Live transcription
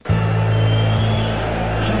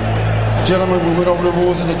Gentlemen, we went over the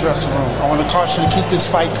rules in the dressing room. I want to caution you to keep this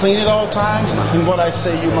fight clean at all times, and what I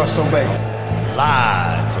say you must obey.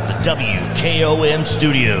 Live from the WKOM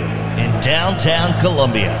studio in downtown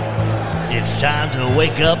Columbia, it's time to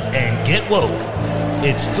wake up and get woke.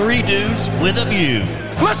 It's Three Dudes with a View.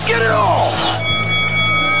 Let's get it all!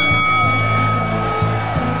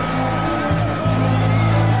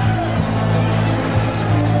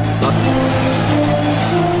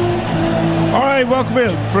 All right, welcome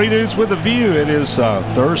in. Three Dudes with a View. It is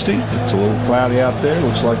Thursday. It's a little cloudy out there.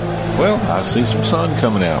 Looks like, well, I see some sun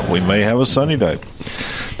coming out. We may have a sunny day.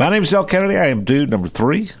 My name is Seth Kennedy. I am dude number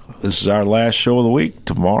 3. This is our last show of the week,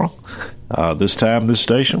 tomorrow. This time, this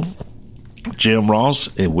station, Jim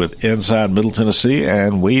Ross with Inside Middle Tennessee,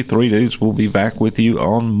 and we, Three Dudes, will be back with you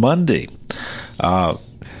on Monday.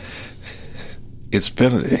 It's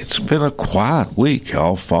been a quiet week,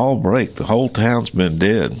 all fall break. The whole town's been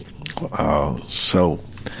dead. So,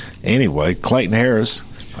 anyway, Clayton Harris,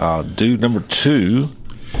 dude number 2,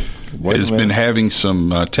 has been having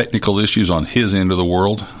some technical issues on his end of the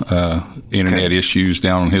world, internet issues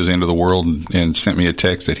down on his end of the world, and sent me a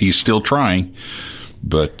text that he's still trying,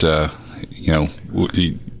 but,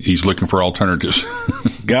 he's looking for alternatives.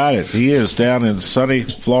 Got it. He is down in sunny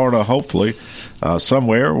Florida, hopefully,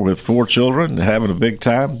 somewhere with 4 children, having a big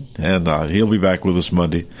time, and he'll be back with us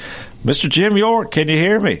Monday. Mr. Jim York, can you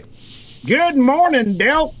hear me? Good morning,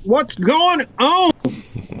 Del. What's going on?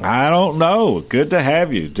 I don't know. Good to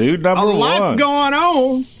have you. Dude number 1. A lot's going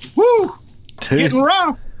on. Woo! Getting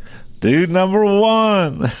rough. Dude number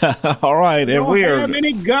 1. All right. And we don't have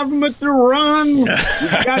any government to run.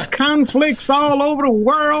 We've got conflicts all over the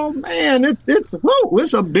world. Man,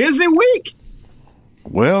 it's a busy week.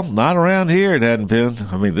 Well, not around here. It hadn't been.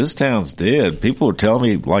 I mean, this town's dead. People are telling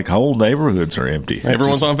me like whole neighborhoods are empty.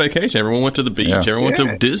 Everyone's on vacation. Everyone went to the beach. Yeah. Everyone went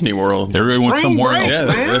to Disney World. Everyone went somewhere else. Yeah,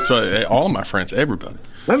 that's why all my friends, everybody.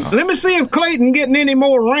 Let me see if Clayton getting any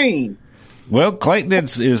more rain. Well, Clayton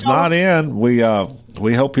is not in. We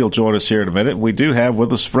hope he'll join us here in a minute. We do have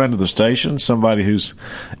with us a friend of the station, somebody who's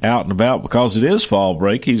out and about because it is fall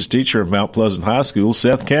break. He's a teacher at Mount Pleasant High School.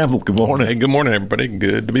 Seth Campbell, good morning. Hey, good morning, everybody.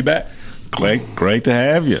 Good to be back. Great to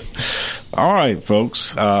have you. All right,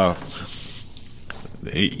 folks.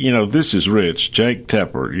 This is Rich. Jake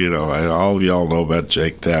Tapper. All of y'all know about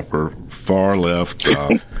Jake Tapper, far left,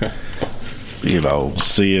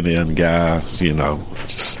 CNN guy,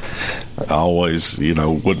 just always,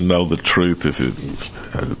 wouldn't know the truth if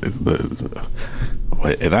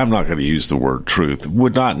and I'm not going to use the word truth,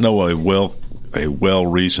 would not know a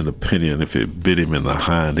well-reasoned opinion if it bit him in the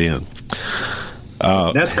hind end.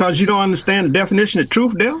 That's because you don't understand the definition of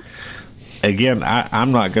truth, Dale? Again,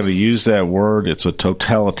 I'm not going to use that word. It's a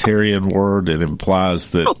totalitarian word. It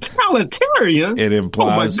implies that... Totalitarian? It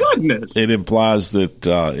implies... Oh, my goodness. It implies that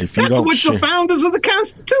if you don't... That's what the founders of the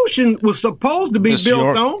Constitution was supposed to be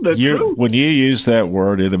built on, the truth. When you use that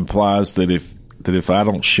word, it implies that if I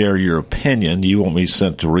don't share your opinion, you want me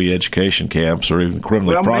sent to re-education camps or even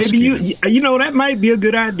criminally prosecuted. Maybe that might be a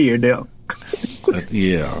good idea, Dale.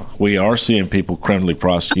 Yeah, we are seeing people criminally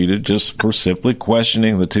prosecuted just for simply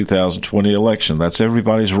questioning the 2020 election. That's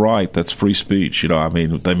everybody's right. That's free speech. They may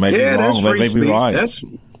be wrong. They may be right.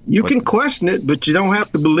 You can question it, but you don't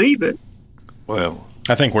have to believe it. Well,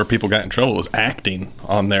 I think where people got in trouble was acting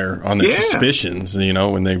on their suspicions.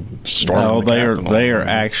 When they stormed. No, they are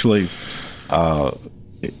actually.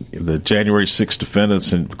 The January 6th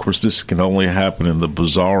defendants, and of course this can only happen in the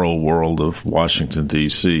bizarro world of Washington,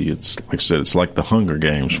 D.C. It's like I said, it's like the Hunger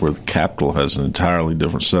Games where the Capitol has an entirely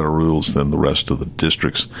different set of rules than the rest of the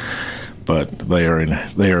districts. But they are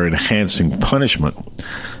enhancing punishment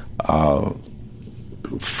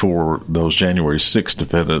for those January 6th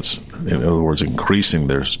defendants, in other words, increasing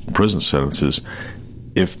their prison sentences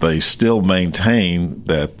if they still maintain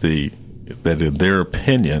that in their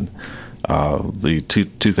opinion the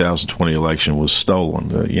 2020 election was stolen.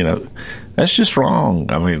 That's just wrong.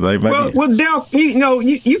 I mean, they may. Well, Del,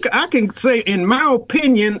 I can say, in my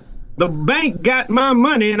opinion, the bank got my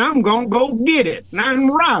money, and I'm gonna go get it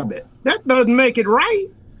and rob it. That doesn't make it right.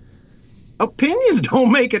 Opinions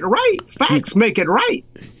don't make it right. Facts make it right.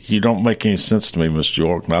 You don't make any sense to me, Mr.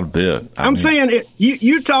 York. Not a bit. I'm saying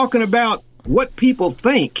you're talking about what people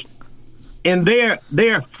think. And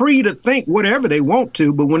they're free to think whatever they want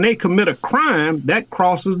to, but when they commit a crime, that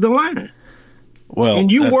crosses the line. Well,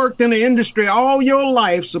 and you worked in the industry all your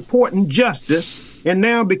life supporting justice, and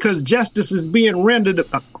now because justice is being rendered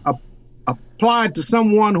applied to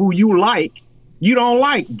someone who you don't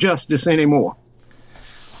like justice anymore.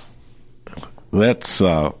 That's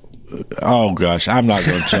Oh gosh, I'm not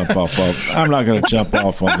going to jump off. I'm not going to jump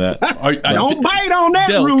off on that. Don't bite on that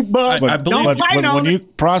root, bud. I believe when you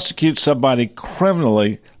prosecute somebody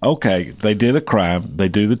criminally, okay, they did a crime, they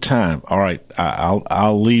do the time. All right,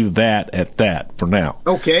 I'll leave that at that for now.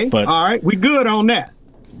 Okay, but all right, we good on that.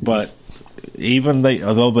 But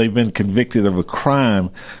although they've been convicted of a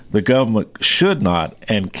crime, the government should not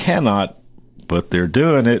and cannot, but they're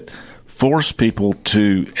doing it, force people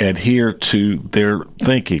to adhere to their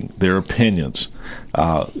thinking, their opinions.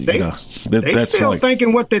 They're still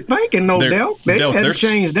thinking what they're thinking, Del. They haven't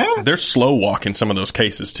changed that. They're slow walking some of those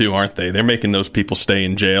cases too, aren't they? They're making those people stay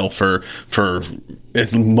in jail for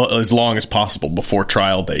as long as possible before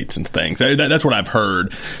trial dates and things. That's what I've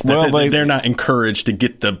heard. They're not encouraged to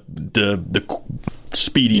get the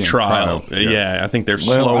speedy trial. I think they're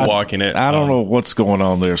slow walking it. I don't know what's going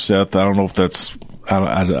on there, Seth. I don't know if that's.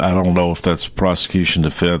 I don't know if that's prosecution,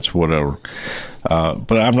 defense, whatever.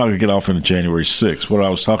 But I'm not going to get off into January 6th. What I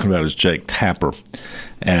was talking about is Jake Tapper.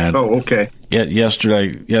 And okay.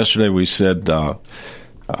 Yesterday we said, what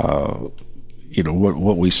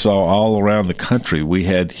we saw all around the country. We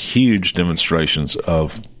had huge demonstrations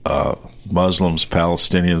of Muslims,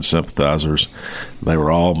 Palestinian sympathizers. They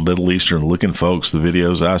were all Middle Eastern looking folks. The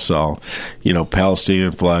videos I saw,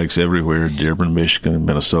 Palestinian flags everywhere: Dearborn, Michigan,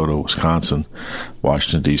 Minnesota, Wisconsin,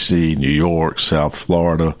 Washington, D.C., New York, South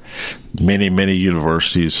Florida, many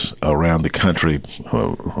universities around the country,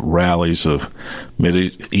 rallies of Middle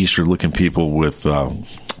Eastern looking people with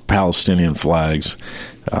Palestinian flags,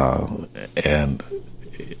 and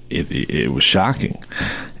it was shocking.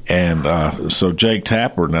 And so Jake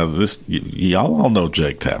Tapper, now y'all all know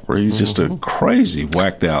Jake Tapper. He's just a crazy,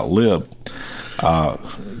 whacked out lib.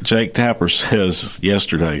 Jake Tapper says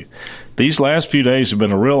yesterday, these last few days have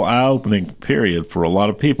been a real eye-opening period for a lot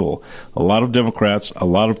of people, a lot of Democrats, a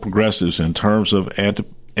lot of progressives in terms of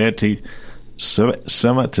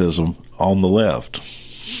anti-Semitism on the left.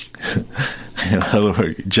 In other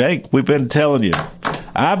words, Jake,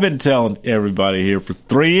 I've been telling everybody here for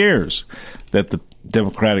 3 years that the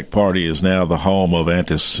Democratic Party is now the home of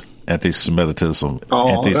anti-Semitism.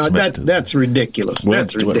 That's ridiculous.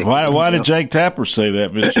 That's ridiculous. Why did Jake Tapper say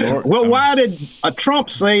that, Mr. York? Well, why did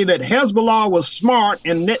Trump say that Hezbollah was smart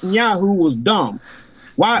and Netanyahu was dumb?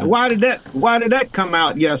 Why did that come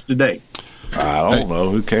out yesterday? I don't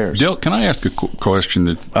know. Who cares? Dale, can I ask a question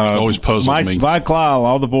that always puzzles me? Mike Lyle,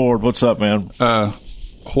 on the board. What's up, man?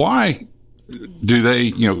 Why do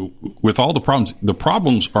they, with all the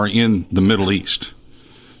problems are in the Middle East.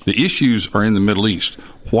 The issues are in the Middle East.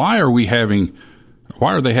 Why are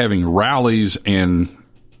they having rallies and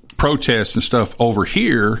protests and stuff over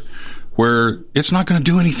here where it's not going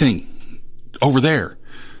to do anything over there?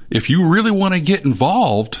 If you really want to get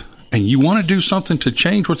involved and you want to do something to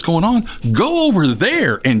change what's going on, go over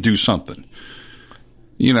there and do something.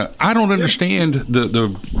 I don't understand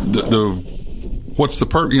the what's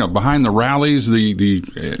the behind the rallies?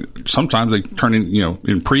 Sometimes they turn in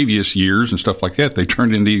in previous years and stuff like that, they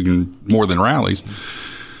turned into even more than rallies.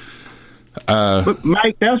 But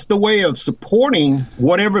Mike, that's the way of supporting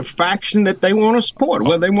whatever faction that they want to support.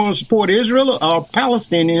 Whether they want to support Israel or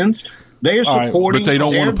Palestinians, they're supporting. But they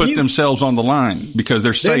don't want to put themselves on the line because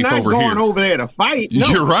they're safe over here. They're not going over there to fight. No,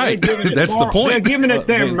 you're right. That's the point. They're giving it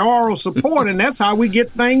their moral support, and that's how we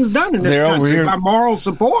get things done in this country, by moral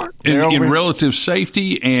support. In relative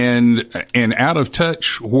safety and out of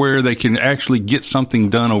touch where they can actually get something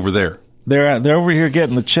done over there. They're over here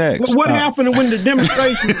getting the checks. Well, what happened when the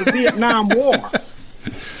demonstrations of the Vietnam War?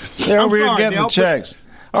 They're over here getting the checks.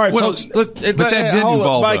 All right, folks. But that did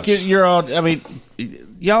involve Mike, us. You're on. I mean,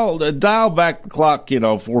 y'all dial back the clock,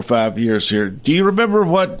 4 or 5 years here. Do you remember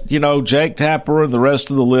what, Jake Tapper and the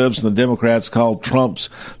rest of the libs and the Democrats called Trump's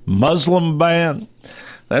Muslim ban?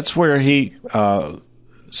 That's where he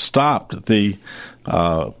stopped the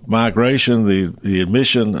migration, the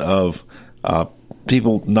admission of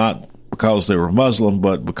people not because they were Muslim,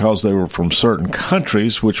 but because they were from certain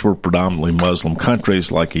countries, which were predominantly Muslim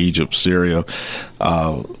countries like Egypt, Syria,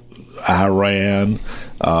 Iran,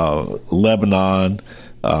 Lebanon,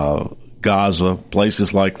 Gaza,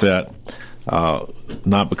 places like that,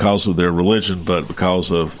 not because of their religion, but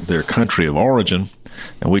because of their country of origin.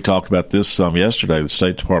 And we talked about this some yesterday. The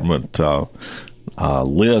State Department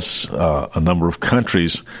lists a number of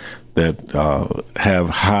countries that have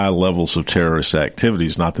high levels of terrorist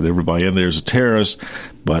activities. Not that everybody in there is a terrorist,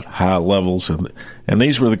 but high levels. And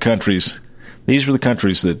these were the countries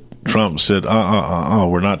that Trump said,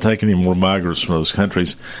 we're not taking any more migrants from those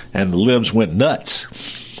countries. And the libs went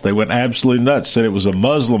nuts. They went absolutely nuts, said it was a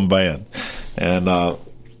Muslim ban. And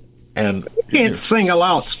And you can't single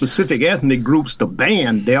out specific ethnic groups to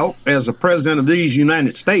ban, Del, as a president of these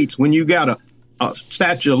United States, when you got a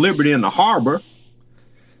Statue of Liberty in the harbor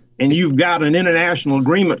and you've got an international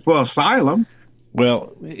agreement for asylum.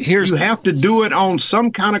 Well, you have to do it on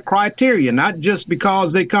some kind of criteria, not just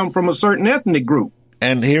because they come from a certain ethnic group.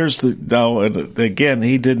 And again,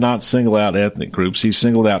 he did not single out ethnic groups. He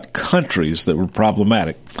singled out countries that were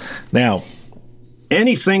problematic. Now, and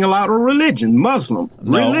he singled out a religion, Muslim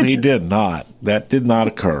religion. No, he did not. That did not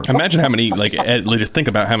occur. Imagine how many, think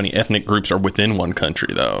about how many ethnic groups are within one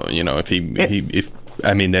country, though. You know, that's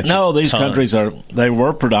no. These tons. countries they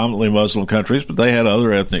were predominantly Muslim countries, but they had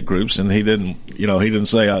other ethnic groups, and he didn't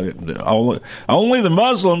say only the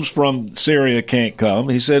Muslims from Syria can't come.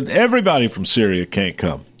 He said everybody from Syria can't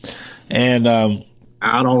come, and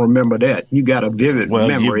I don't remember that. You got a vivid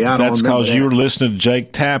memory. That's because you were listening to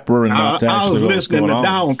Jake Tapper and not I was listening to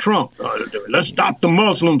Donald Trump. Let's stop the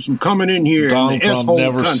Muslims from coming in here. Donald Trump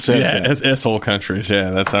never said that. S-hole countries.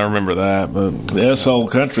 Yeah, I remember that. But the S-hole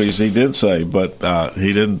countries, he did say, but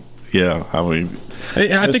he didn't. Yeah, I mean,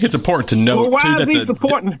 I think it's important to note. Well, why is he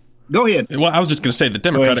supporting? Go ahead. Well, I was just going to say the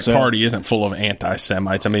Democratic Party isn't full of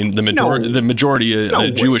anti-Semites. I mean, the majority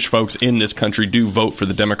of Jewish folks in this country do vote for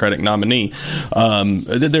the Democratic nominee.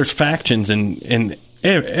 There's factions in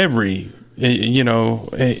every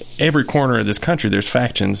corner of this country. There's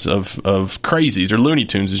factions of crazies or Looney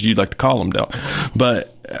Tunes, as you'd like to call them, Del.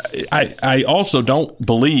 But I also don't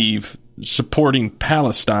believe supporting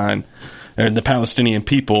Palestine and the Palestinian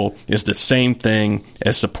people is the same thing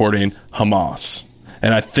as supporting Hamas.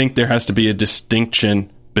 And I think there has to be a distinction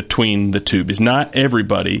between the two, because not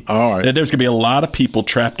everybody. All right. There's going to be a lot of people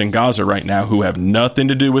trapped in Gaza right now who have nothing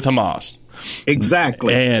to do with Hamas.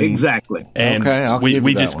 Exactly. Exactly. And okay,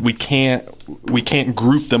 we can't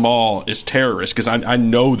group them all as terrorists, because I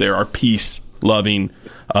know there are peace-loving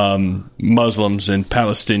Muslims and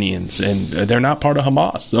Palestinians, and they're not part of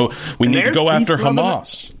Hamas. So we need to go after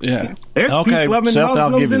Hamas. Yeah. There's peace-loving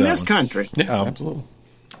Muslims in this country. Yeah, absolutely.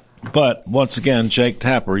 But once again, Jake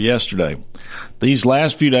Tapper yesterday. These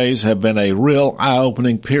last few days have been a real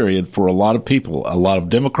eye-opening period for a lot of people, a lot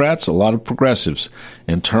of Democrats, a lot of progressives,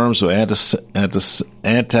 in terms of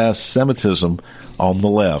anti-Semitism on the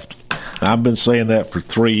left. I've been saying that for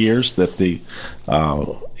 3 years, that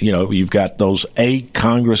you've got those 8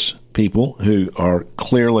 Congress people who are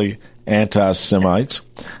clearly anti-Semites,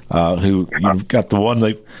 you've got the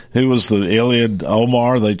one who was the Iliad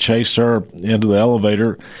Omar. They chased her into the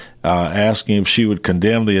elevator, asking if she would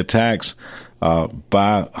condemn the attacks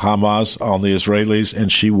by Hamas on the Israelis,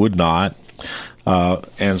 and she would not.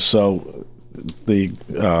 And so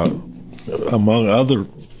among other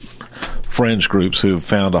fringe groups who have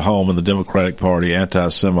found a home in the Democratic Party,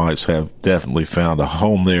 anti-Semites have definitely found a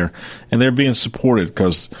home there, and they're being supported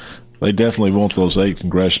because they definitely want those 8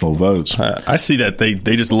 congressional votes. I see that they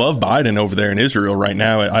just love Biden over there in Israel right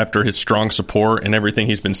now after his strong support and everything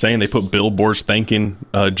he's been saying. They put billboards thanking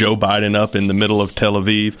Joe Biden up in the middle of Tel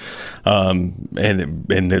Aviv,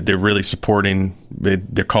 and they're really supporting.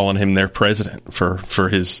 They're calling him their president for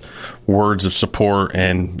his words of support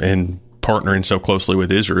and partnering so closely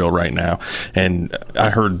with Israel right now. And I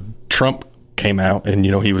heard Trump came out and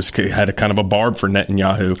he had a kind of a barb for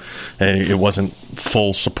Netanyahu, and it wasn't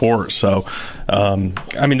full support. So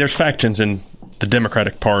there's factions in the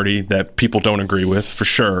Democratic Party that people don't agree with, for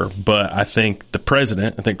sure, but I think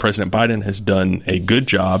President Biden has done a good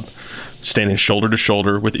job standing shoulder to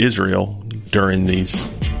shoulder with Israel during these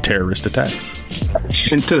terrorist attacks.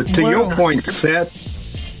 And to your point, Seth,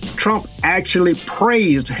 Trump actually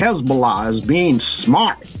praised Hezbollah as being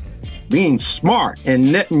smart, and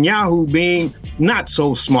Netanyahu being not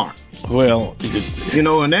so smart. Well,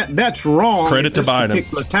 and that's wrong. Credit to Biden.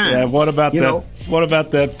 Particular time. Yeah. What about that? What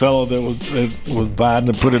about that fellow that was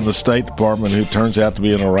Biden to put in the State Department, who turns out to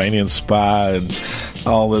be an Iranian spy and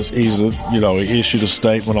all this? He issued a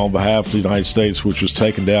statement on behalf of the United States, which was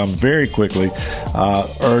taken down very quickly,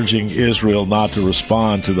 urging Israel not to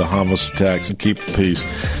respond to the Hamas attacks and keep the peace.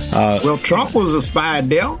 Well, Trump was a spy,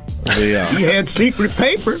 Dale. Yeah. He had secret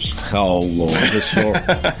papers. Oh, Lord.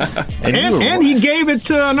 And he gave it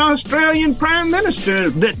to an Australian prime minister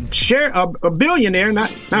that shared a billionaire,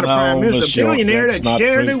 not a prime minister, a billionaire that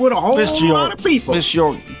shared it with a whole lot of people. Miss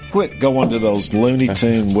York, quit going to those Looney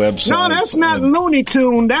Tune websites. No, that's not Looney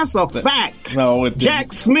Tune. That's a fact. No, it didn't.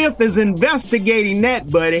 Jack Smith is investigating that,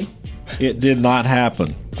 buddy. It did not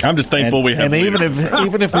happen. I'm just thankful we have. And even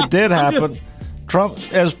if it did happen, Trump,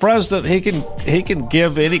 as president, he can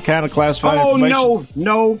give any kind of classified information.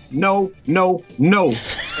 No.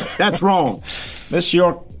 That's wrong. Miss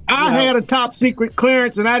York, I had a top secret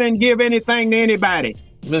clearance, and I didn't give anything to anybody.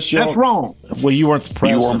 That's wrong. Well, you weren't the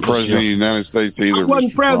president. You weren't president of the United States either. I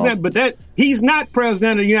wasn't president, but he's not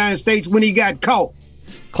president of the United States when he got caught.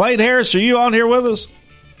 Clayton Harris, are you on here with us?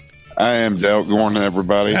 I am, Del. Good morning,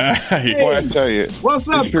 everybody. Boy, I tell you, what's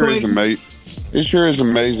up, Clayton? It sure is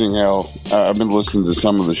amazing how I've been listening to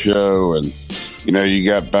some of the show, and you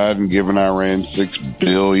got Biden giving Iran $6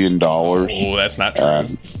 billion. Oh, that's not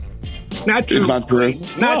true. Not true. It's not true.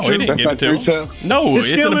 Not true. That's not true. No, it's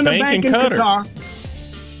still in the bank in Qatar.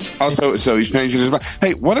 Also, so he's changing his mind.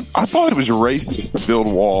 Hey, I thought it was racist to build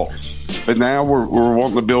walls, but now we're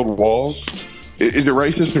wanting to build walls. Is it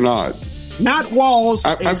racist or not? Not walls.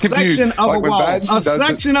 I'm confused. Section of a wall. A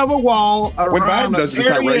section of a wall around an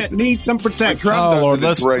area that needs some protection. Oh Lord,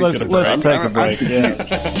 let's take a break. Yeah.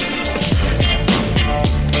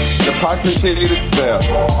 Hypocrisy at its best.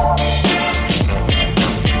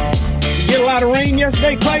 You get a lot of rain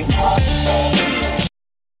yesterday, Clayton?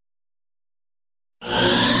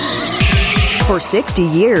 For 60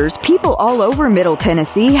 years, people all over Middle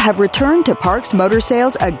Tennessee have returned to Parks Motor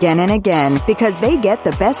Sales again and again because they get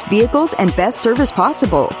the best vehicles and best service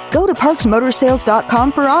possible. Go to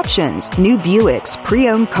parksmotorsales.com for options. New Buicks,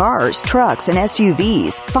 pre-owned cars, trucks, and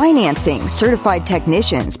SUVs, financing, certified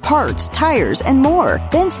technicians, parts, tires, and more.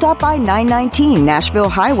 Then stop by 919 Nashville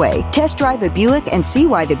Highway. Test drive a Buick and see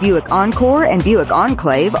why the Buick Encore and Buick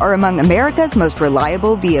Enclave are among America's most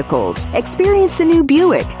reliable vehicles. Experience the new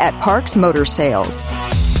Buick at Parks Motor Sales.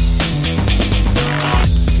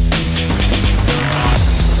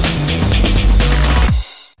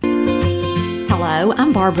 Hello,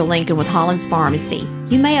 I'm Barbara Lincoln with Holland's Pharmacy.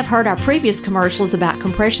 You may have heard our previous commercials about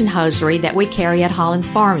compression hosiery that we carry at Holland's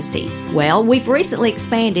Pharmacy. Well, we've recently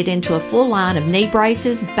expanded into a full line of knee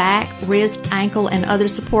braces, back, wrist, ankle, and other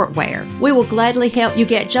support wear. We will gladly help you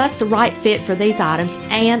get just the right fit for these items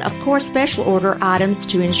and, of course, special order items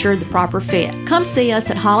to ensure the proper fit. Come see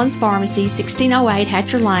us at Holland's Pharmacy, 1608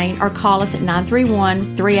 Hatcher Lane, or call us at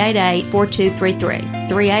 931-388-4233.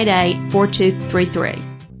 388-4233.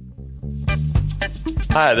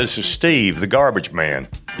 Hi, this is Steve, the garbage man.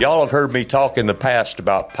 Y'all have heard me talk in the past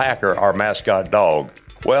about Packer, our mascot dog.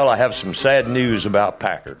 Well, I have some sad news about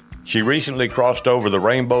Packer. She recently crossed over the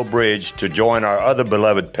Rainbow Bridge to join our other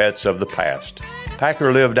beloved pets of the past.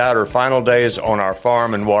 Packer lived out her final days on our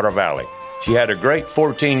farm in Water Valley. She had a great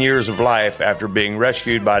 14 years of life after being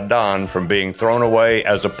rescued by Don from being thrown away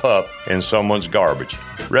as a pup in someone's garbage.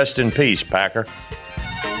 Rest in peace, Packer.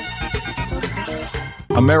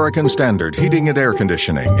 American Standard Heating and Air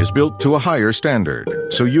Conditioning is built to a higher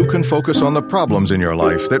standard, so you can focus on the problems in your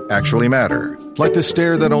life that actually matter, like the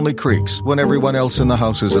stair that only creaks when everyone else in the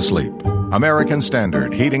house is asleep. American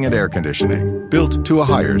Standard Heating and Air Conditioning, built to a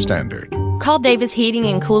higher standard. Call Davis Heating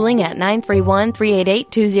and Cooling at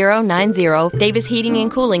 931-388-2090. Davis Heating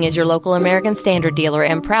and Cooling is your local American Standard dealer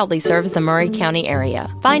and proudly serves the Murray County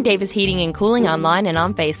area. Find Davis Heating and Cooling online and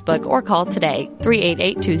on Facebook or call today,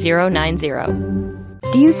 388-2090.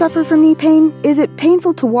 Do you suffer from knee pain? Is it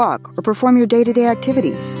painful to walk or perform your day-to-day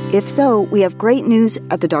activities? If so, we have great news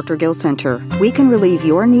at the Dr. Gill Center. We can relieve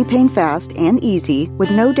your knee pain fast and easy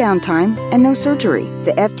with no downtime and no surgery.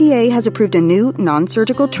 The FDA has approved a new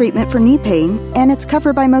non-surgical treatment for knee pain, and it's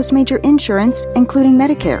covered by most major insurance, including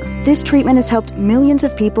Medicare. This treatment has helped millions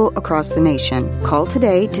of people across the nation. Call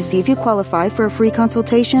today to see if you qualify for a free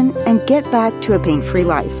consultation and get back to a pain-free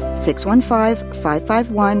life.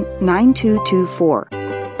 615-551-9224.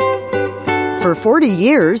 For 40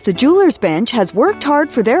 years, the Jeweler's Bench has worked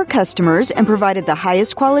hard for their customers and provided the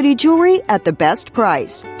highest quality jewelry at the best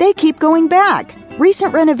price. They keep going back.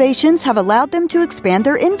 Recent renovations have allowed them to expand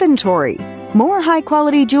their inventory. More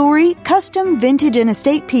high-quality jewelry, custom vintage and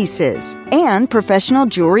estate pieces, and professional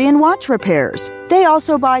jewelry and watch repairs. They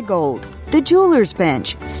also buy gold. The Jeweler's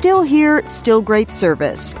Bench. Still here, still great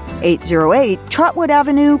service. 808 Trotwood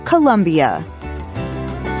Avenue, Columbia.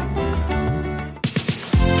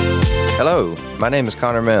 Hello, my name is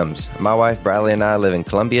Connor Mims. My wife Bradley and I live in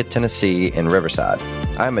Columbia, Tennessee in Riverside.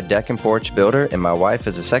 I am a deck and porch builder and my wife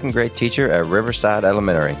is a second grade teacher at Riverside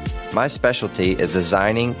Elementary. My specialty is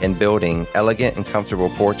designing and building elegant and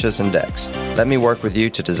comfortable porches and decks. Let me work with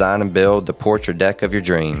you to design and build the porch or deck of your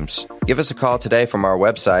dreams. Give us a call today from our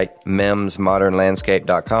website,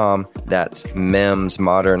 mimsmodernlandscape.com. That's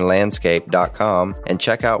mimsmodernlandscape.com and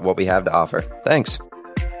check out what we have to offer. Thanks.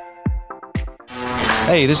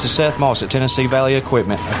 Hey, this is Seth Moss at Tennessee Valley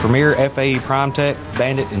Equipment, a premier FAE PrimeTech,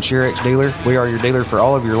 Bandit, and Surex dealer. We are your dealer for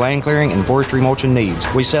all of your land clearing and forestry mulching needs.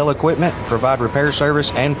 We sell equipment, provide repair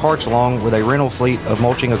service, and parts along with a rental fleet of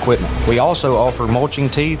mulching equipment. We also offer mulching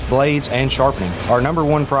teeth, blades, and sharpening. Our number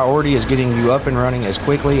one priority is getting you up and running as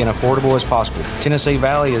quickly and affordable as possible. Tennessee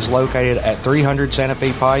Valley is located at 300 Santa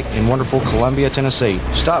Fe Pike in wonderful Columbia, Tennessee.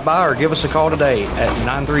 Stop by or give us a call today at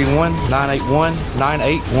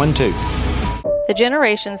 931-981-9812. The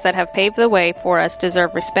generations that have paved the way for us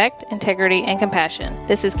deserve respect, integrity, and compassion.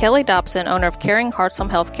 This is Kelly Dobson, owner of Caring Hearts Home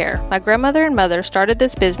Healthcare. My grandmother and mother started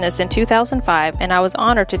this business in 2005, and I was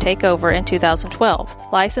honored to take over in 2012.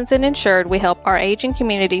 Licensed and insured, we help our aging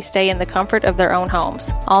community stay in the comfort of their own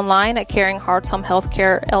homes. Online at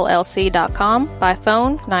CaringHeartsHomeHealthCareLLC.com, by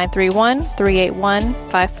phone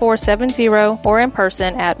 931-381-5470, or in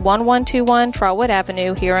person at 1121 Trotwood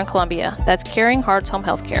Avenue here in Columbia. That's Caring Hearts Home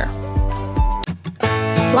Healthcare.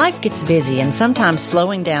 Life gets busy, and sometimes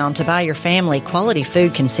slowing down to buy your family quality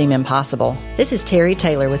food can seem impossible. This is Terry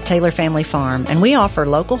Taylor with Taylor Family Farm, and we offer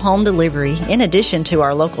local home delivery in addition to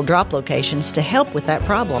our local drop locations to help with that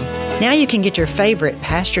problem. Now you can get your favorite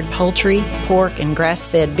pastured poultry, pork, and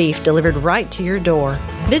grass-fed beef delivered right to your door.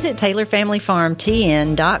 Visit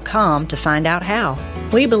TaylorFamilyFarmTN.com to find out how.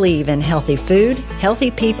 We believe in healthy food,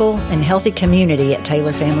 healthy people, and healthy community at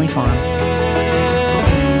Taylor Family Farm.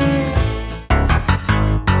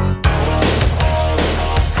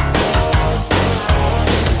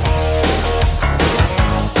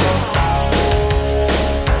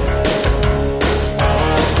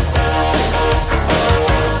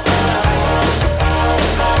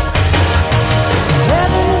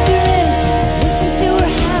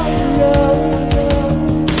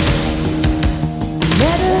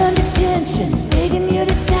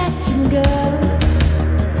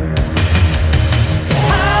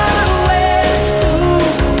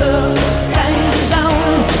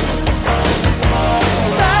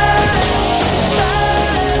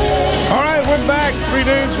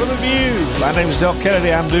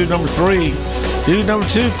 Kennedy, I'm dude number 3. Dude number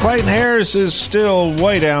 2, Clayton Harris, is still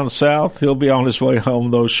way down south. He'll be on his way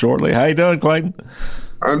home, though, shortly. How you doing, Clayton?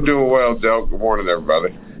 I'm doing well, Del. Good morning,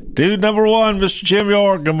 everybody. Dude number 1, Mr. Jim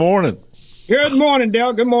York, good morning. Good morning,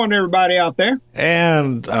 Del. Good morning, everybody out there.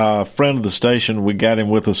 And friend of the station, we got him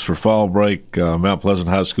with us for fall break, Mount Pleasant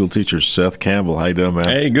High School teacher Seth Campbell. How you doing, man?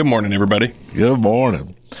 Hey, good morning, everybody. Good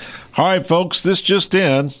morning. All right, folks, this just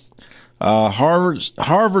in.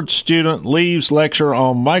 Harvard student leaves lecture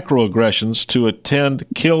on microaggressions to attend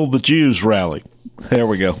Kill the Jews rally. There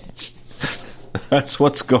we go. That's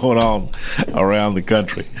what's going on around the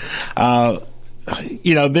country. There are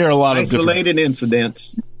a lot of isolated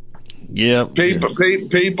incidents. Yeah,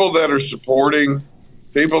 people that are supporting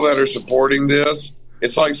this.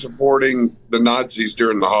 It's like supporting the Nazis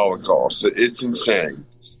during the Holocaust. It's insane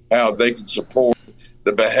how they can support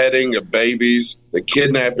the beheading of babies, the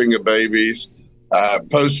kidnapping of babies,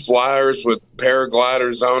 post flyers with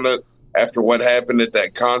paragliders on it after what happened at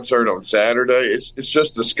that concert on Saturday. It's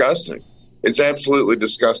just disgusting. It's absolutely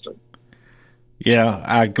disgusting. Yeah,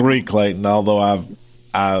 I agree, Clayton. Although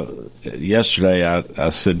yesterday I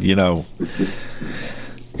said,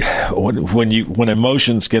 when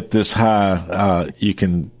emotions get this high, you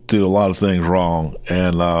can do a lot of things wrong,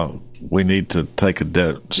 and we need to take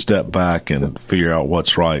a step back and figure out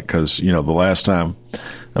what's right, because, the last time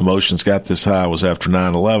emotions got this high was after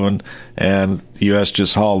 9/11, and the U.S.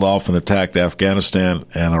 just hauled off and attacked Afghanistan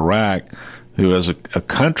and Iraq, who as a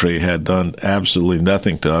country had done absolutely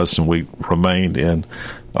nothing to us, and we remained in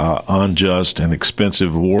unjust and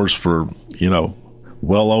expensive wars for,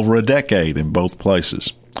 well over a decade in both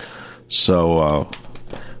places. So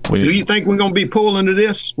do you think we're going to be pulled into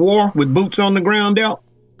this war with boots on the ground out?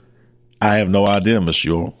 I have no idea, Mr.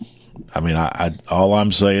 York. I mean, all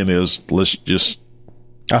I'm saying is let's just.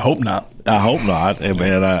 I hope not. I hope not.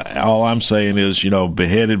 And all I'm saying is,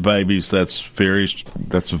 beheaded babies. That's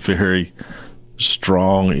a very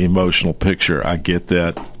strong emotional picture. I get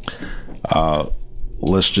that.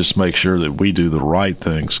 Let's just make sure that we do the right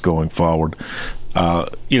things going forward.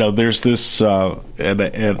 There's this,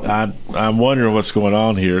 and I'm wondering what's going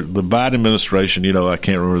on here. The Biden administration, I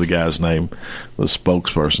can't remember the guy's name, the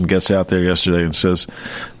spokesperson, gets out there yesterday and says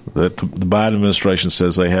that the Biden administration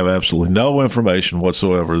says they have absolutely no information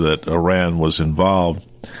whatsoever that Iran was involved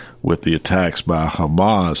with the attacks by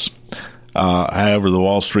Hamas. However, the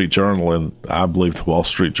Wall Street Journal, and I believe the Wall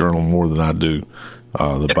Street Journal more than I do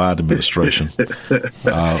the Biden administration.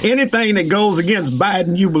 Anything that goes against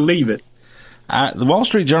Biden, you believe it. The Wall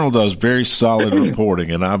Street Journal does very solid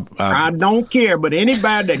reporting, and I don't care. But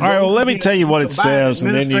anybody that all right, well, let me tell you what it says,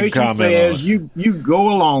 and then you can comment on it. You go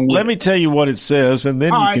along with it. Let me tell you what it says, and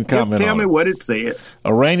then you can comment on it. Just tell me what it says.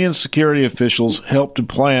 Iranian security officials helped to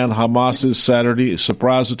plan Hamas's Saturday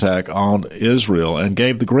surprise attack on Israel and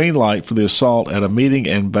gave the green light for the assault at a meeting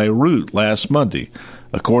in Beirut last Monday,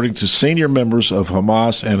 according to senior members of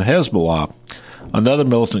Hamas and Hezbollah, another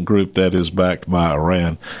militant group that is backed by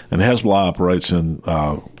Iran. And Hezbollah operates in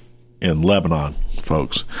Lebanon,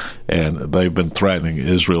 folks. And they've been threatening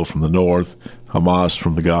Israel from the north, Hamas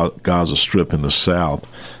from the Gaza Strip in the south.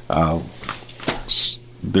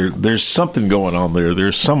 There's something going on there.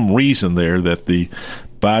 There's some reason there that the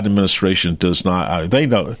Biden administration does not. They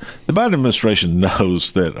know the Biden administration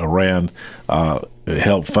knows that Iran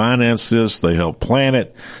helped finance this. They helped plan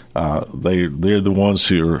it. They're the ones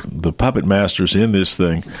who are the puppet masters in this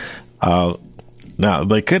thing. Now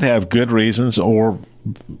they could have good reasons or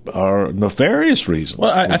nefarious reasons.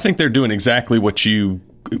 Well, I think they're doing exactly what you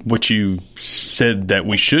said that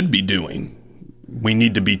we should be doing. We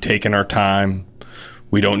need to be taking our time.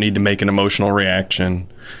 We don't need to make an emotional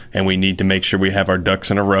reaction, and we need to make sure we have our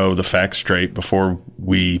ducks in a row, the facts straight, before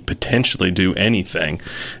we potentially do anything.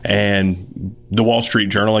 And the Wall Street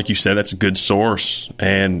Journal, like you said, that's a good source,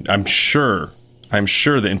 and I'm sure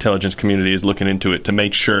the intelligence community is looking into it to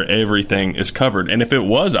make sure everything is covered. And if it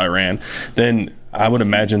was Iran, then I would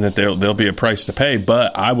imagine that there'll be a price to pay.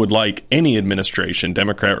 But I would like any administration,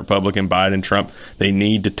 Democrat, Republican, Biden, Trump, they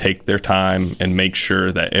need to take their time and make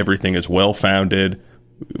sure that everything is well-founded,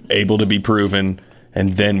 able to be proven,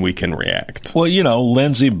 and then we can react. Well,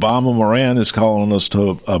 Lindsey Moran is calling us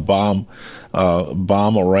to bomb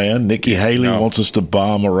Iran. Nikki Haley wants us to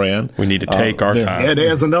bomb Iran. We need to take our time. Yeah,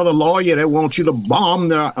 there's another lawyer that wants you to bomb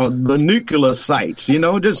the nuclear sites.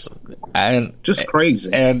 Just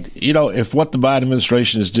crazy. And if what the Biden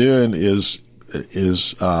administration is doing is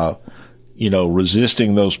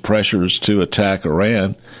resisting those pressures to attack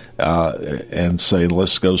Iran and saying,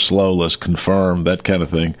 let's go slow, let's confirm, that kind of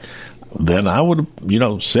thing, then I would,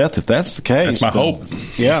 Seth, if that's the case. That's my hope.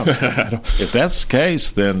 Yeah. If that's the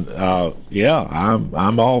case, then,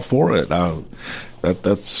 I'm all for it.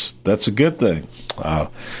 That's a good thing.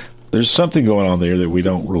 There's something going on there that we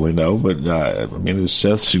don't really know, but, as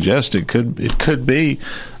Seth suggested, it could be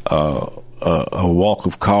a walk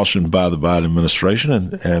of caution by the Biden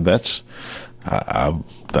administration, and that's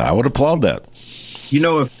I would applaud that.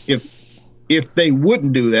 If they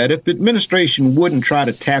wouldn't do that, if the administration wouldn't try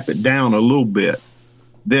to tap it down a little bit,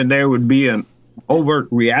 then there would be an overt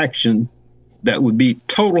reaction that would be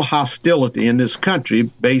total hostility in this country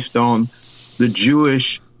based on the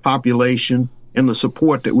Jewish population and the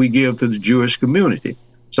support that we give to the Jewish community.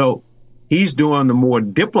 So he's doing taking the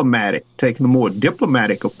more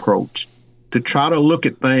diplomatic approach to try to look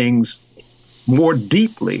at things more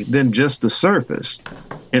deeply than just the surface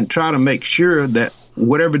and try to make sure that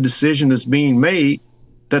whatever decision is being made,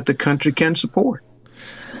 that the country can support.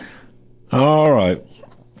 All right.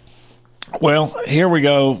 Well, here we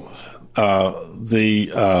go.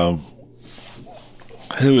 Who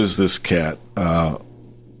is this cat?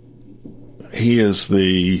 He is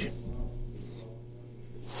the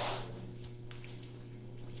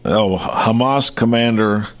Hamas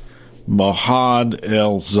commander Mahad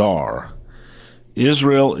el-Zar.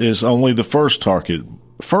 Israel is only the first target,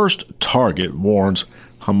 warns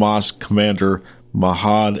Hamas commander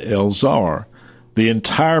Mahad el-Zar. The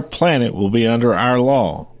entire planet will be under our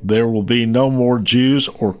law. There will be no more Jews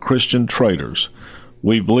or Christian traitors.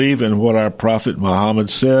 We believe in what our prophet Muhammad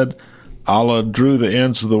said. Allah drew the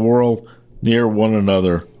ends of the world near one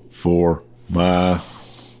another for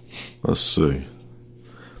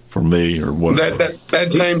me or whatever.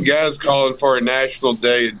 That same guy's calling for a national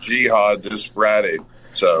day of jihad this Friday.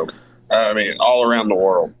 So, all around the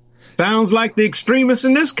world. Sounds like the extremists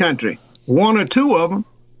in this country. One or two of them.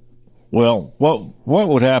 What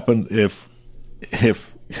would happen if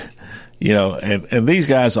and these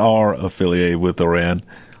guys are affiliated with Iran.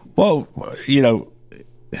 Well,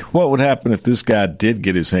 what would happen if this guy did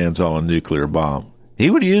get his hands on a nuclear bomb? He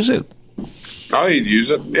would use it. Oh, he'd use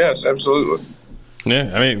it. Yes, absolutely.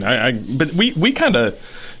 Yeah, but we kind of,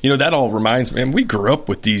 that all reminds me, and we grew up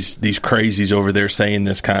with these crazies over there saying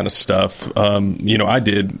this kind of stuff. I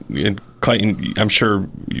did. And Clayton, I'm sure,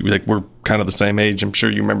 we're kind of the same age. I'm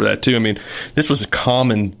sure you remember that too. This was a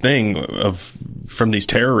common thing from these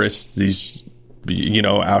terrorists, these,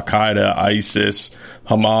 Al-Qaeda, ISIS,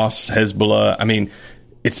 Hamas, Hezbollah.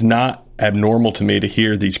 It's not abnormal to me to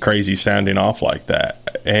hear these crazy sounding off like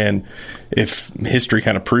that. And if history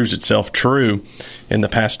kind of proves itself true in the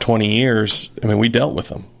past 20 years, we dealt with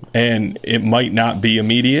them. And it might not be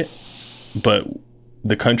immediate, but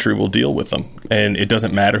the country will deal with them. And it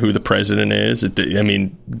doesn't matter who the president is.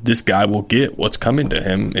 This guy will get what's coming to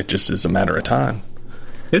him. It just is a matter of time.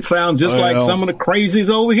 It sounds just like some of the crazies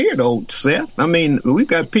over here, though, Seth. I mean, we've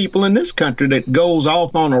got people in this country that goes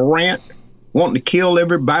off on a rant, wanting to kill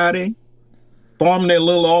everybody, forming their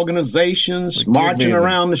little organizations, marching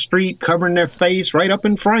around the street, covering their face right up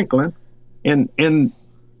in Franklin. And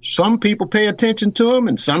some people pay attention to them,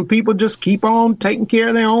 and some people just keep on taking care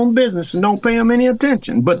of their own business and don't pay them any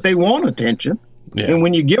attention. But they want attention. Yeah. And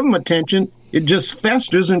when you give them attention, it just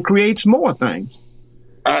festers and creates more things.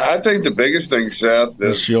 I think the biggest thing, Seth,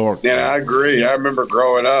 is, I agree. I remember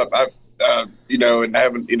growing up, and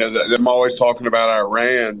having, them always talking about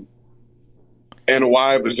Iran and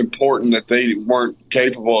why it was important that they weren't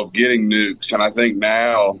capable of getting nukes. And I think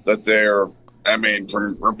now that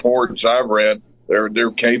from reports I've read,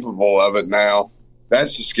 they're capable of it now.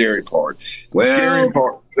 That's the scary part.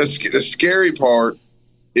 The scary part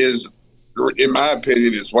is, in my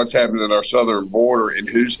opinion, is what's happening at our southern border and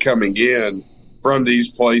who's coming in from these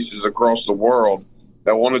places across the world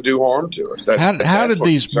that want to do harm to us. How did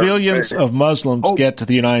these millions of Muslims get to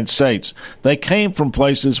the United States? They came from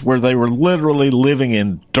places where they were literally living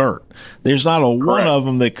in dirt. There's not one of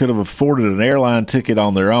them that could have afforded an airline ticket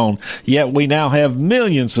on their own, yet we now have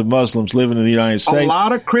millions of Muslims living in the United States. A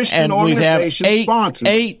lot of Christian organizations sponsor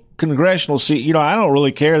eight congressional seats. I don't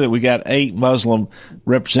really care that we got 8 Muslim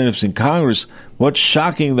representatives in Congress. What's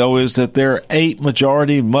shocking, though, is that there are 8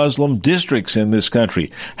 majority Muslim districts in this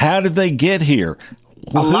country. How did they get here?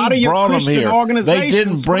 A lot of your Christian organizations, they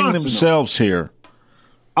didn't bring themselves here.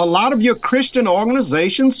 A lot of your Christian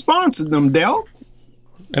organizations sponsored them, Del.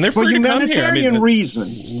 And they're free to come here. For humanitarian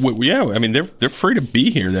reasons. They're free to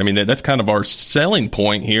be here. That's kind of our selling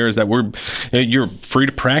point here, is that you're free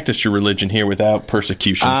to practice your religion here without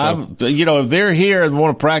persecution. If they're here and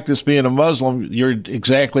want to practice being a Muslim, you're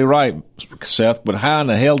exactly right, Seth. But how in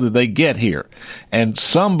the hell did they get here? And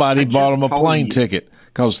somebody bought them a plane ticket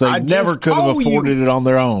because they never could have afforded it on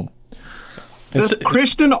their own. The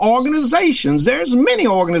Christian organizations, there's many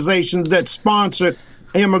organizations that sponsor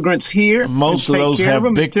immigrants here. Most of those have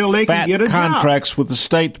big fat contracts with the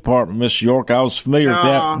State Department, Miss York. I was familiar with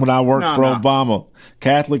that when I worked for Obama.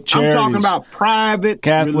 Catholic charities. I'm talking about private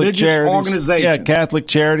religious organizations. Yeah, Catholic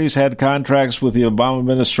charities had contracts with the Obama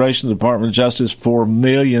administration, the Department of Justice, for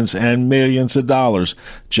millions and millions of dollars.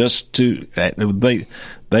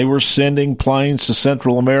 They were sending planes to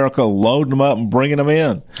Central America, loading them up and bringing them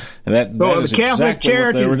in. And that the Catholic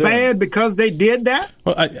charities bad because they did that?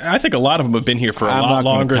 Well, I think a lot of them have been here for a lot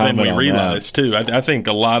longer than we realize, too. I think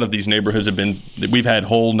a lot of these neighborhoods we've had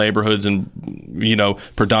whole neighborhoods and,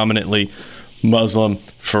 predominantly Muslim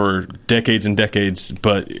for decades and decades,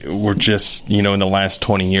 but we're just, in the last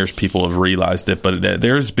 20 years, people have realized it. But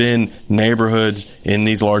there's been neighborhoods in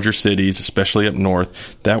these larger cities, especially up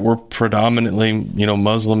north, that were predominantly,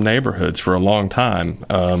 Muslim neighborhoods for a long time.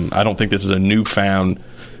 I don't think this is a newfound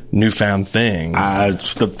thing.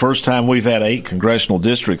 It's the first time we've had 8 congressional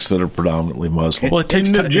districts that are predominantly Muslim. Well, it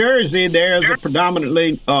takes in New Jersey, there's a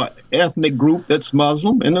predominantly ethnic group that's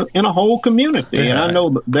Muslim in a whole community. Yeah. And I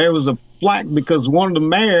know there was a flack because one of the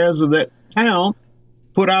mayors of that town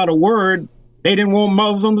put out a word, they didn't want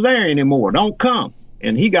Muslims there anymore. Don't come.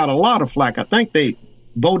 And he got a lot of flack. I think they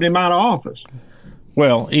voted him out of office.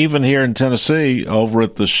 Well, even here in Tennessee, over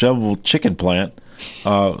at the Shovel Chicken Plant,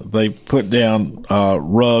 they put down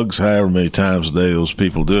rugs however many times a day those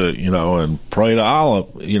people do it, and pray to Allah,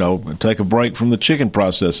 and take a break from the chicken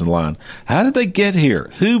processing line. How did they get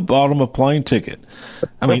here? Who bought them a plane ticket?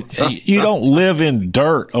 I mean, you don't live in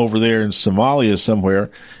dirt over there in Somalia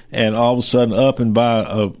somewhere and all of a sudden up and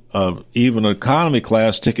buy even an economy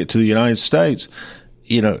class ticket to the United States,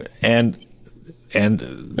 and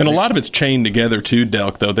a lot of it's chained together too,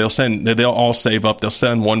 Delk. Though they'll all save up. They'll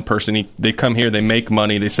send one person. They come here. They make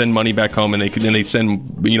money. They send money back home, and they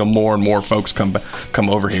send more and more folks come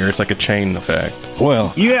over here. It's like a chain effect.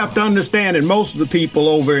 Well, you have to understand that most of the people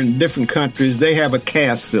over in different countries, they have a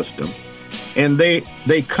caste system, and they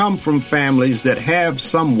come from families that have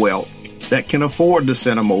some wealth that can afford to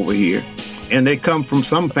send them over here. And they come from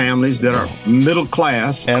some families that are middle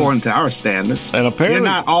class, according to our standards. And apparently,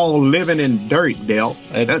 they're not all living in dirt, Del.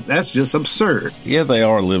 That's just absurd. Yeah, they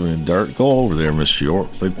are living in dirt. Go over there, Miss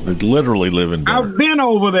York. They literally live in dirt. I've been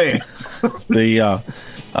over there. There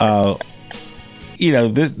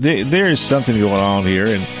is something going on here,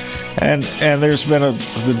 and there's been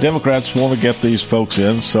the Democrats want to get these folks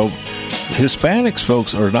in, so Hispanics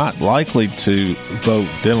folks are not likely to vote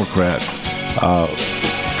Democrat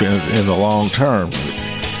in the long term.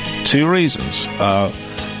 2 reasons.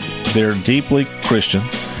 they're deeply Christian.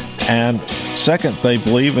 And second, they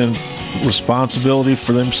believe in responsibility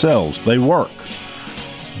for themselves. They work.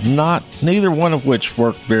 Neither one of which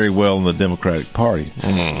work very well in the Democratic Party.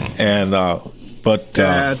 And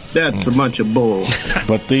that's a bunch of bull.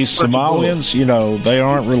 But these Somalians, they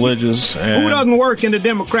aren't religious. And who doesn't work in the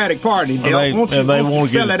Democratic Party? They want to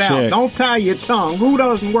get a check. Don't tie your tongue. Who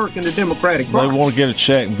doesn't work in the Democratic Party? They want to get a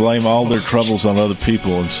check and blame all their troubles on other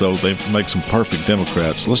people, and so they make some perfect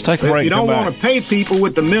Democrats. Let's take a break. You don't want to pay people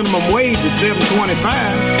with the minimum wage at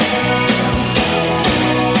 $7.25.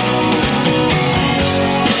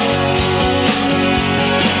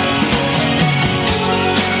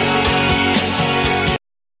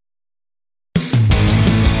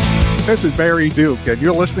 This is Barry Duke, and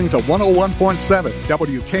you're listening to 101.7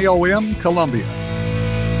 WKOM Columbia.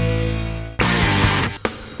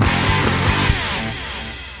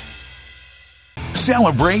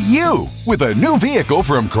 Celebrate you with a new vehicle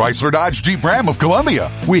from Chrysler Dodge Jeep Ram of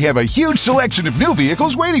Columbia. We have a huge selection of new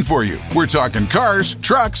vehicles waiting for you. We're talking cars,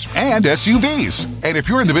 trucks, and SUVs. And if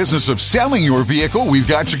you're in the business of selling your vehicle, we've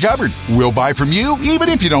got you covered. We'll buy from you even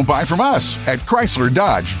if you don't buy from us. At Chrysler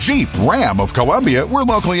Dodge Jeep Ram of Columbia, we're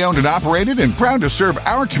locally owned and operated and proud to serve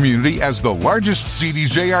our community as the largest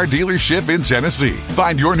CDJR dealership in Tennessee.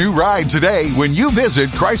 Find your new ride today when you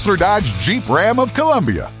visit Chrysler Dodge Jeep Ram of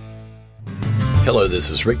Columbia. Hello, this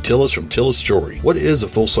is Rick Tillis from Tillis Jewelry. What is a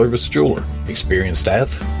full-service jeweler? Experienced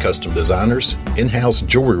staff, custom designers, in-house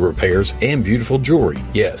jewelry repairs, and beautiful jewelry.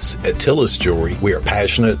 Yes, at Tillis Jewelry, we are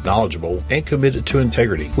passionate, knowledgeable, and committed to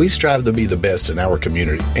integrity. We strive to be the best in our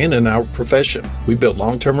community and in our profession. We build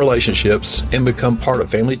long-term relationships and become part of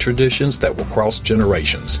family traditions that will cross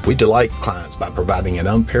generations. We delight clients by providing an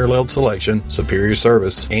unparalleled selection, superior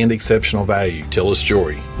service, and exceptional value. Tillis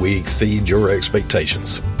Jewelry, we exceed your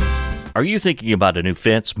expectations. Are you thinking about a new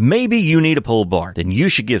fence? Maybe you need a pole barn. Then you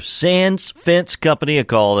should give Sands Fence Company a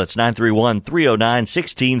call. That's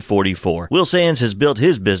 931-309-1644. Will Sands has built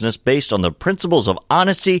his business based on the principles of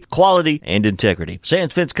honesty, quality, and integrity.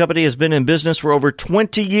 Sands Fence Company has been in business for over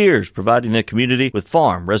 20 years, providing the community with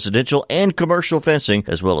farm, residential, and commercial fencing,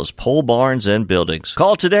 as well as pole barns and buildings.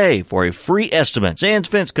 Call today for a free estimate. Sands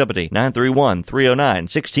Fence Company,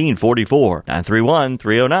 931-309-1644.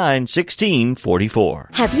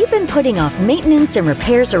 931-309-1644. Have you been putting off maintenance and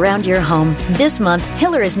repairs around your home? This month,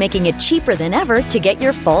 Hiller is making it cheaper than ever to get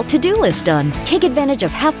your fall to-do list done. Take advantage of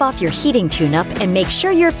half off your heating tune-up and make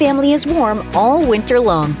sure your family is warm all winter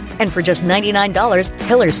long. And for just $99,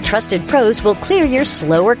 Hiller's trusted pros will clear your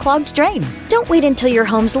slow or clogged drain. Don't wait until your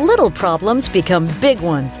home's little problems become big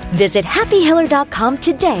ones. Visit happyhiller.com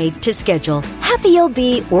today to schedule. Happy you'll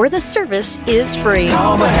be, or the service is free.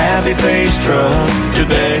 Call the Happy Face Truck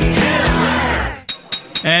today.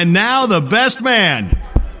 And now the best man.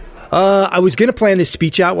 I was going to plan this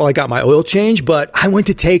speech out while I got my oil change, but I went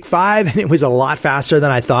to take 5 and it was a lot faster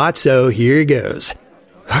than I thought, so here goes.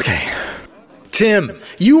 Okay. Tim,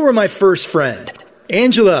 you were my first friend.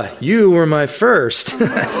 Angela, you were my first.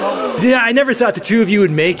 Yeah, I never thought the two of you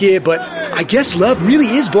would make it, but I guess love really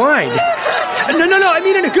is blind. No, I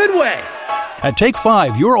mean in a good way. At Take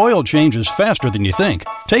 5, your oil change is faster than you think.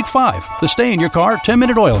 Take 5, the stay-in-your-car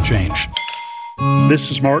 10-minute oil change. This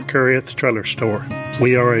is Mark Curry at the Trailer Store.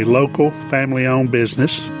 We are a local, family-owned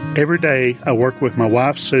business. Every day, I work with my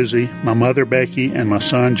wife, Susie, my mother, Becky, and my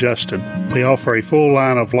son, Justin. We offer a full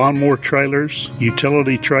line of lawnmower trailers,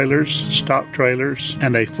 utility trailers, stock trailers,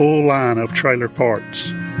 and a full line of trailer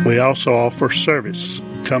parts. We also offer service.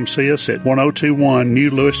 Come see us at 1021 New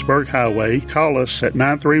Lewisburg Highway. Call us at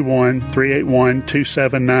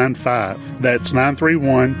 931-381-2795. That's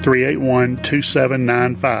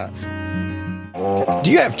 931-381-2795.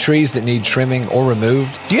 Do you have trees that need trimming or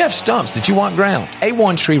removed? Do you have stumps that you want ground?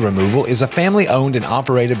 A1 Tree Removal is a family-owned and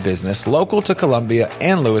operated business local to Columbia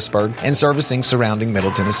and Lewisburg and servicing surrounding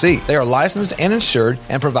Middle Tennessee. They are licensed and insured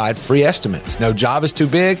and provide free estimates. No job is too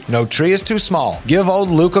big, no tree is too small. Give old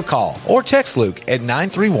Luke a call or text Luke at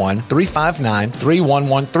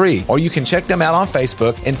 931-359-3113, or you can check them out on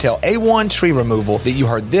Facebook and tell A1 Tree Removal that you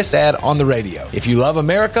heard this ad on the radio. If you love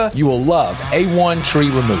America, you will love A1 Tree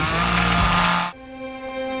Removal.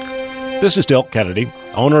 This is Del Kennedy,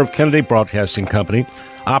 owner of Kennedy Broadcasting Company,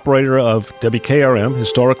 operator of WKRM,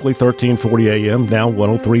 historically 1340 AM, now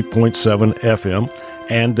 103.7 FM,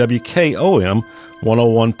 and WKOM,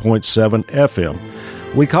 101.7 FM.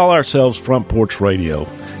 We call ourselves Front Porch Radio,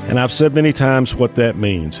 and I've said many times what that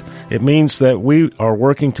means. It means that we are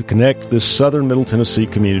working to connect this southern Middle Tennessee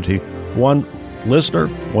community, one listener,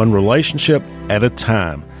 one relationship at a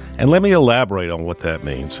time. And let me elaborate on what that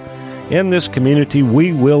means. In this community,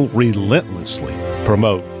 we will relentlessly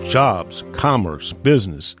promote jobs, commerce,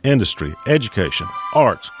 business, industry, education,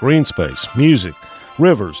 arts, green space, music,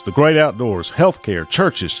 rivers, the great outdoors, healthcare,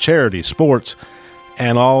 churches, charities, sports,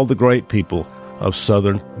 and all the great people of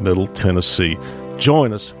southern Middle Tennessee.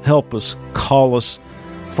 Join us, help us, call us.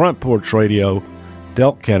 Front Porch Radio,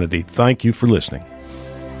 Delk Kennedy, thank you for listening.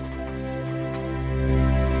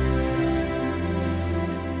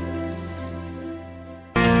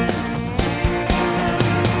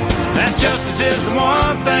 That justice is the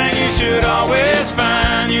one thing you should always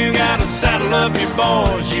find. You gotta saddle up your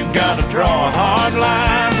boys, you gotta draw a hard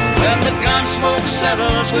line. When the gun smoke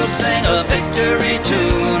settles, we'll sing a victory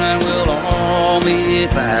tune, and we'll all meet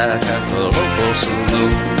back at the local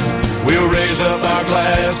saloon. We'll raise up our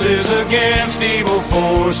glasses against evil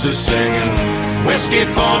forces, singing whiskey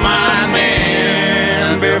for my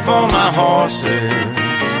men, beer for my horses.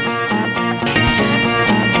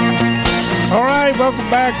 All right, welcome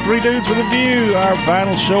back, Three Dudes with a View, our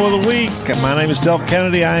final show of the week. My name is Delk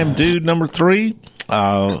Kennedy. I am dude number 3.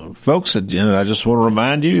 Folks, I just want to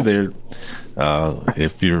remind you there.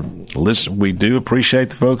 If you're listening, we do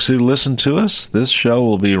appreciate the folks who listen to us. This show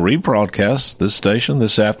will be rebroadcast this station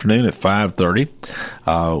this afternoon at 5:30.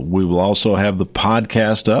 We will also have the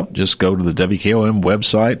podcast up. Just go to the WKOM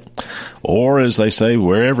website, or as they say,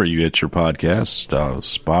 wherever you get your podcasts,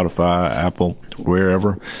 Spotify, Apple,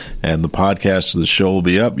 wherever, and the podcast of the show will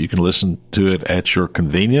be up. You can listen to it at your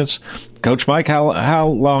convenience. Coach Mike, how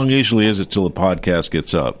long usually is it till the podcast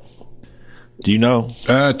gets up? Do you know?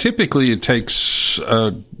 Typically, it takes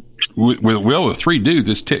with 3 dudes.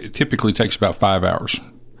 This typically takes about 5 hours,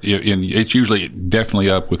 and it's usually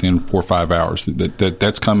definitely up within 4 or 5 hours.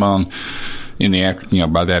 That's come on in the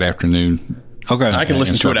by that afternoon. Okay, I can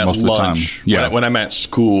listen to it at lunch. Yeah, when I'm at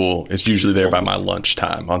school, it's usually there by my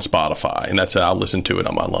lunchtime on Spotify, and that's I'll listen to it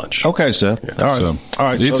on my lunch. Okay, Seth. Yeah. All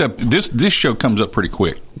right. It's this show comes up pretty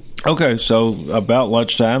quick. Okay, so about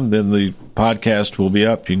lunchtime, then the podcast will be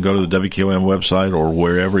up. You can go to the WKOM website or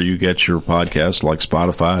wherever you get your podcasts, like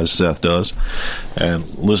Spotify, as Seth does, and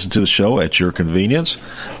listen to the show at your convenience.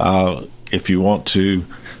 If you want to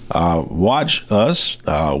watch us,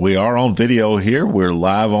 we are on video here. We're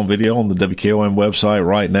live on video on the WKOM website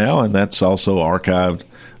right now, and that's also archived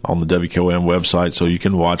on the WKOM website, so you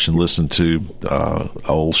can watch and listen to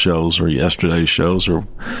old shows or yesterday's shows or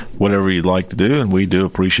whatever you'd like to do, and we do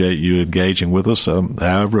appreciate you engaging with us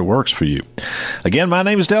however it works for you. Again, my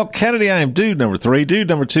name is Delk Kennedy. I am dude number 3. Dude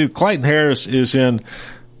number 2, Clayton Harris, is in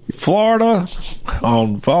Florida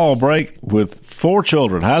on fall break with 4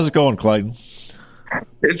 children. How's it going, Clayton?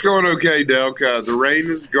 It's going okay, Delk. The rain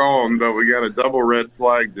is gone, but we got a double red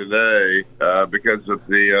flag today because of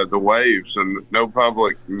the waves, and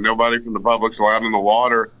nobody from the public's allowed in the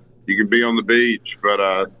water. You can be on the beach,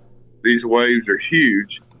 but these waves are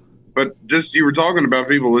huge. But just you were talking about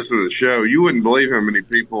people listening to the show. You wouldn't believe how many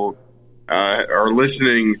people are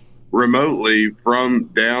listening remotely from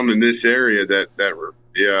down in this area that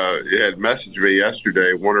had messaged me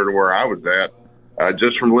yesterday, wondering where I was at.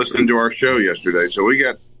 Just from listening to our show yesterday. So we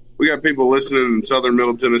got people listening in southern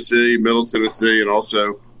Middle Tennessee, and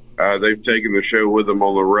also they've taken the show with them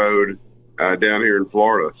on the road down here in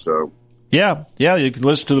Florida. So yeah, you can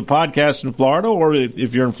listen to the podcast in Florida, or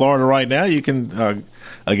if you're in Florida right now, you can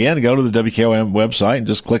again go to the WKOM website and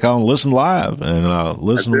just click on Listen Live and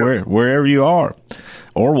listen wherever you are,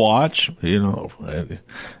 or watch. You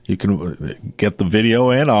can get the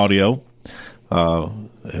video and audio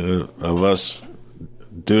of us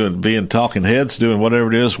being talking heads, doing whatever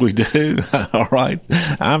it is we do. All right.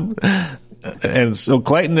 And so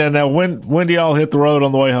Clayton, now when do y'all hit the road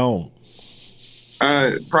on the way home?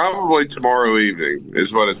 Probably tomorrow evening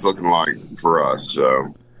is what it's looking like for us.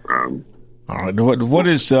 So, all right. What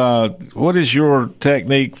is your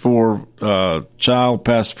technique for child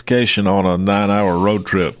pacification on a 9-hour road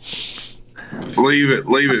trip? Leave at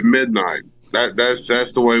midnight.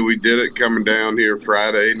 That's the way we did it coming down here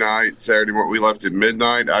Friday night, Saturday morning. We left at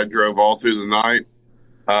midnight. I drove all through the night.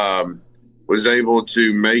 Was able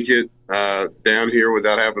to make it down here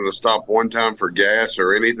without having to stop one time for gas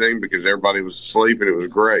or anything because everybody was asleep, and it was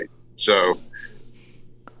great. So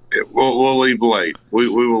we'll leave late. We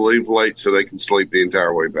will leave late so they can sleep the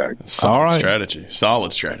entire way back. Solid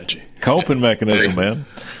strategy. Coping mechanism, man.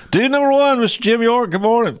 Dude number 1, Mr. Jim York, good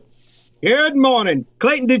morning. Good morning.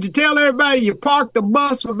 Clayton, did you tell everybody you parked the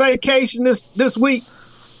bus for vacation this week?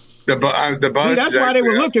 The bus. See, that's why they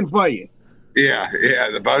were looking for you. Yeah.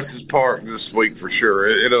 The bus is parked this week for sure.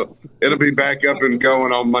 It'll be back up and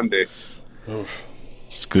going on Monday.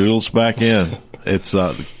 School's back in. It's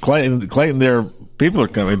Clayton. There, people are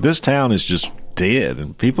coming. This town is just dead,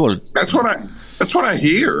 and people are. That's what I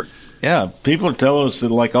hear. Yeah, people are telling us that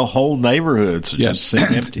like a whole neighborhood's just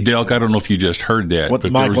empty. Delk, I don't know if you just heard that, What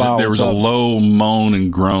but Mike there was a low moan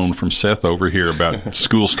and groan from Seth over here about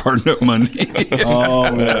school starting up Monday.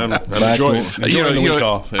 Oh, man. Enjoying the week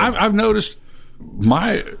off. Yeah. I've noticed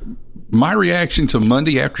my reaction to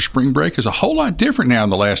Monday after spring break is a whole lot different now in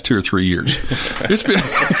the last 2 or 3 years. It's been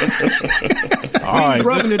all right.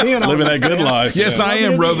 Rubbing it in on Living you, that good Seth. life. Yes, I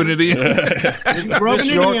am rubbing it in. Rubbing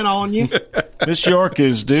it in on you. Miss York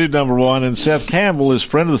is dude number one, and Seth Campbell is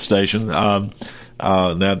friend of the station. Now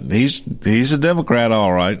he's a Democrat,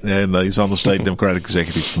 all right, and he's on the state Democratic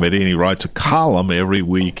Executive Committee, and he writes a column every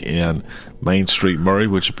week in Main Street Murray,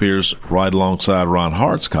 which appears right alongside Ron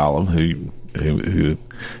Hart's column, who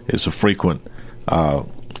is a frequent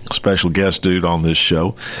special guest dude on this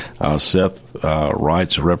show. Seth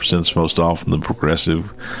writes and represents most often the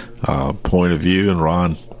progressive point of view, and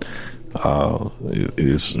Ron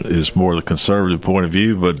is more the conservative point of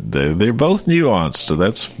view, but they're both nuanced, so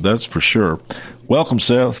that's for sure. Welcome,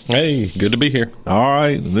 Seth. Hey, good to be here. All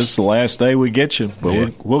right, this is the last day we get you,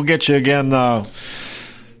 but we'll get you again.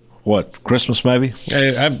 Christmas maybe?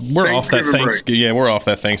 Hey, we're off that Thanksgiving. Yeah, we're off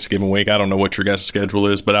that Thanksgiving week. I don't know what your guys' schedule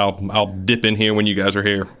is, but I'll dip in here when you guys are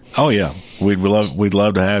here. Oh yeah, we'd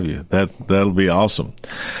love to have you. That'll be awesome.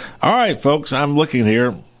 All right, folks, I'm looking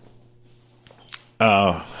here.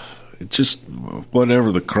 Just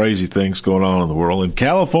whatever the crazy things going on in the world. In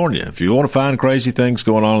California, if you want to find crazy things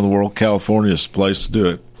going on in the world, California is the place to do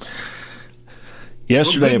it.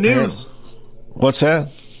 Yesterday, apparently, what's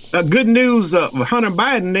that? Good news, Hunter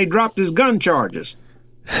Biden, they dropped his gun charges.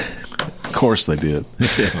 Of course they did.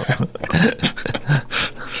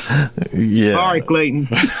 Yeah. Sorry, Clayton.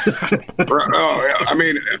 I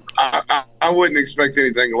mean, I wouldn't expect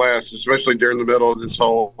anything less, especially during the middle of this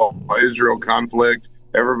whole Israel conflict.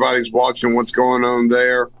 Everybody's watching what's going on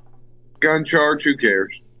there. Gun charge, who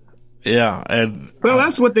cares? Yeah, and well,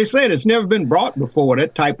 that's what they said. It's never been brought before,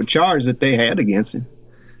 that type of charge that they had against him.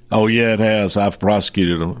 Oh yeah, it has. I've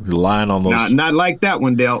prosecuted them. Lying on those, not like that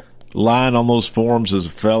one, Del. Lying on those forms is a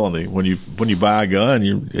felony. When you buy a gun,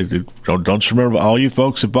 don't you remember all you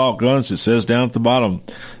folks that bought guns? It says down at the bottom,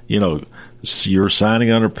 you're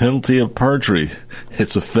signing under penalty of perjury.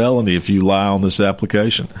 It's a felony if you lie on this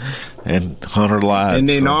application. And Hunter lied. And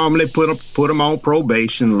they normally put them on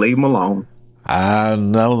probation, leave them alone. I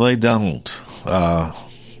know they don't. No,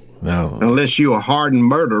 unless you're a hardened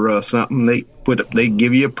murderer or something, they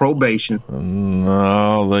give you a probation.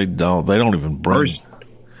 No, they don't. They don't even bring.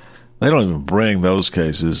 They don't even bring those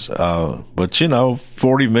cases. But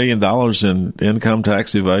 $40 million in income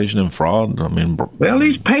tax evasion and fraud. I mean, well,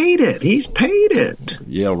 he's paid it.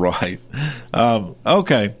 Yeah, right.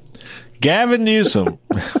 Okay, Gavin Newsom.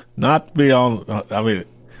 Not to be on. I mean,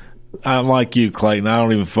 I'm like you, Clayton. I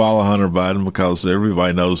don't even follow Hunter Biden because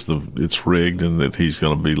everybody knows it's rigged and that he's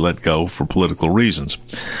going to be let go for political reasons.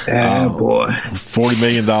 Boy. $40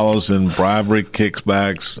 million in bribery,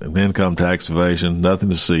 kickbacks, and income tax evasion. Nothing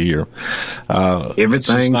to see here.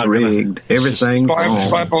 Everything's rigged. Everything's wrong.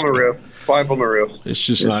 Slap on the wrist. Slap on the wrist. It's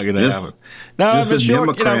just not going to happen. Now, this is a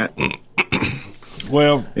Democrat.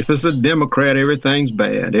 Well, if it's a Democrat, everything's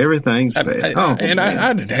bad. Everything's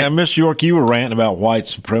bad. Miss York, you were ranting about white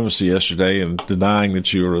supremacy yesterday and denying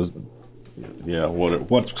that you were.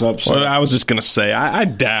 What's up? Well, I was just going to say, I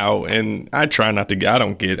doubt, and I try not to.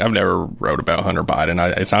 I've never wrote about Hunter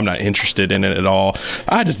Biden. I'm not interested in it at all.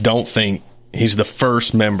 I just don't think he's the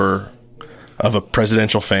first member of a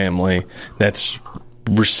presidential family that's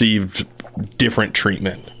received different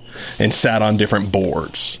treatment and sat on different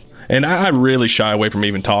boards. And I really shy away from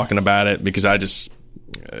even talking about it because the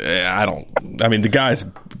guy's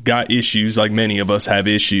got issues like many of us have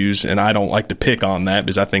issues, and I don't like to pick on that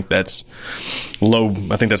because I think that's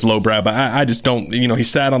lowbrow. But I just don't, he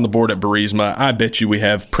sat on the board at Burisma. I bet you we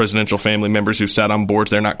have presidential family members who sat on boards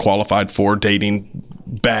they're not qualified for dating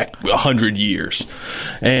back 100 years.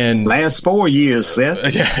 And last 4 years,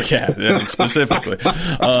 Seth. Yeah, specifically.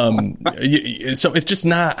 So it's just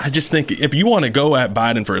not, I just think if you want to go at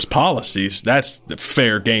Biden for his policies, that's the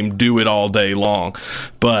fair game. Do it all day long.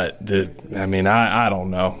 But I don't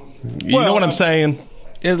know. You know what I'm saying?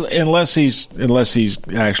 Unless he's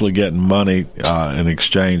actually getting money in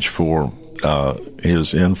exchange for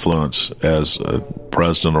his influence as a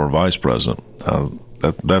president or vice president.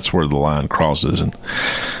 That's where the line crosses, and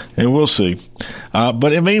we'll see.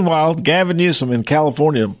 But meanwhile, Gavin Newsom in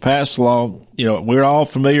California passed a law. We're all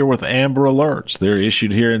familiar with Amber Alerts. They're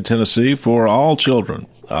issued here in Tennessee for all children,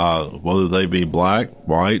 whether they be black,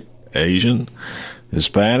 white, Asian,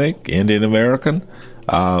 Hispanic, Indian American.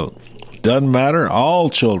 Doesn't matter. All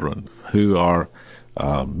children who are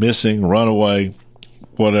missing, runaway,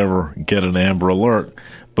 whatever get an Amber Alert.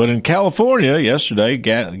 But in California yesterday,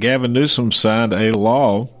 Gavin Newsom signed a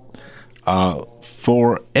law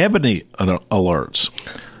for ebony alerts.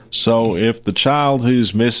 So if the child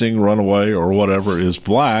who's missing, runaway, or whatever is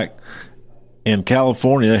black, in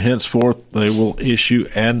California, henceforth, they will issue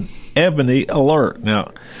an ebony alert.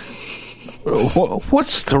 Now,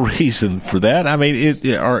 what's the reason for that? I mean,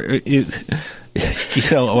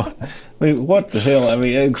 what the hell? I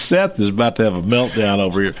mean, Seth is about to have a meltdown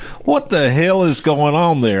over here. What the hell is going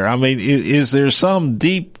on there? I mean, is there some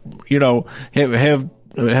deep, have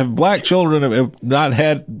black children have not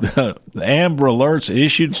had Amber Alerts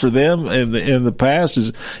issued for them in the past?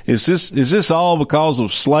 Is this all because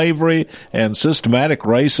of slavery and systematic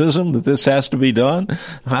racism that this has to be done?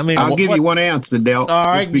 I mean, I'll give you one answer, Del. All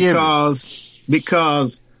right,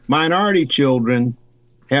 because minority children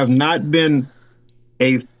have not been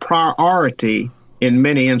a priority in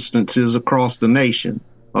many instances across the nation.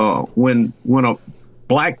 When a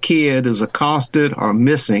black kid is accosted or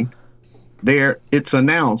missing, it's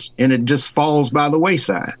announced and it just falls by the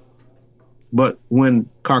wayside. But when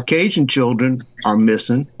Caucasian children are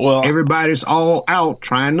missing, everybody's all out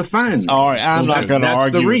trying to find them. All right, I'm not going to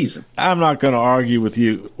argue. That's the reason. I'm not going to argue with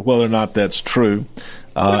you whether or not that's true.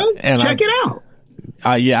 Check it out.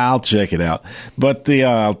 I'll check it out, but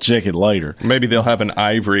I'll check it later. Maybe they'll have an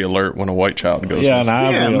ivory alert when a white child goes. Maybe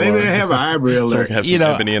they have an ivory alert. So have some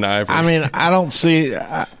ebony and ivory. I mean, I don't see.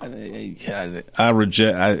 I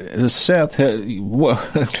reject. Seth,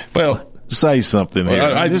 well, say something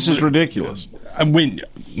here. This is ridiculous. I mean,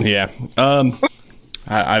 yeah.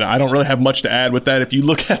 I don't really have much to add with that. If you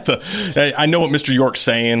look at I know what Mr. York's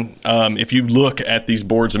saying. If you look at these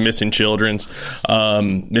boards of missing children, there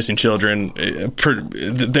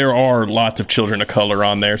are lots of children of color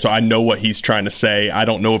on there. So I know what he's trying to say. I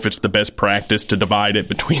don't know if it's the best practice to divide it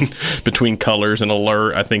between colors and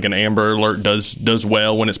alert. I think an Amber Alert does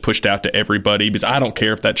well when it's pushed out to everybody, because I don't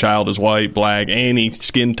care if that child is white, black, any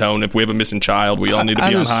skin tone. If we have a missing child, we all need to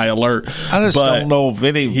be on high alert. I just don't know of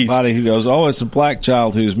anybody who goes, "Oh, it's a black child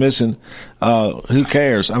who's missing." Who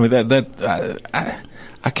cares? I mean,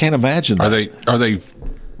 I can't imagine that. Are they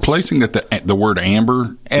placing that the word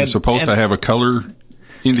amber is supposed to have a color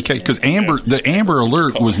indicate? Because the Amber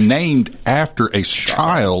Alert was named after a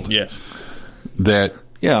child. Yes. That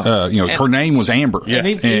her name was Amber. Yeah.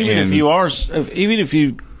 And even if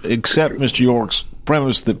you accept Mr. York's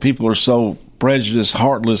premise that people are so prejudiced,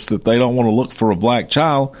 heartless that they don't want to look for a black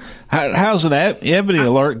child, how's an ebony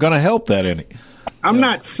alert going to help that any? I'm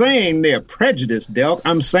not saying they're prejudiced, Del.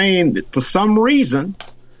 I'm saying that for some reason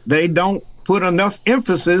they don't put enough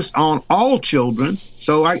emphasis on all children.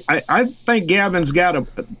 So I think Gavin's got a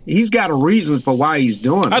reason for why he's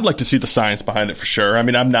doing it. I'd like to see the science behind it for sure. I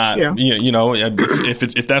mean, I'm not,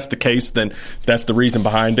 if that's the case, then if that's the reason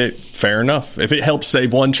behind it, fair enough. If it helps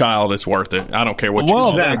save one child, it's worth it. I don't care what you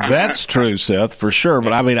do. That's true, Seth, for sure.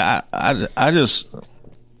 But I mean, I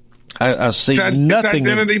see nothing.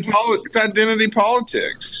 It's identity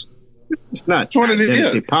politics. It's not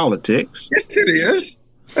identity politics. Yes, it is.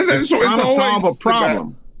 That's what trying to solve a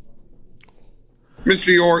problem. Mr.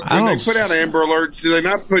 York, when they put out Amber Alerts, do they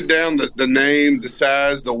not put down the name, the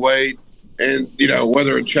size, the weight, and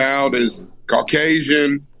whether a child is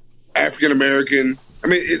Caucasian, African American? I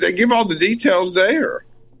mean, they give all the details there.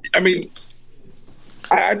 I mean,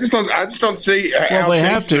 I just don't see. Well, they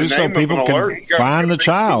have to, so people can find the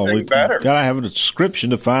child. We've got to have a description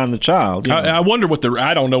to find the child. I wonder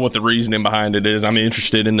I don't know what the reasoning behind it is. I'm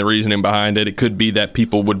interested in the reasoning behind it. It could be that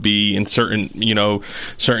people would be in certain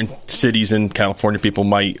cities in California. People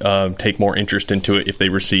might take more interest into it if they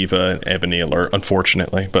receive an ebony alert.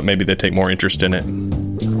 Unfortunately, but maybe they take more interest in it.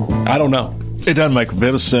 I don't know. It doesn't make a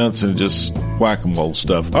bit of sense and just whack-a-mole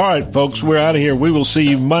stuff. All right, folks, we're out of here. We will see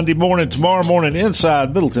you Monday morning, tomorrow morning,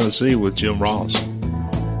 inside Middle Tennessee with Jim Ross.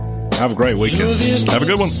 Have a great weekend. Have a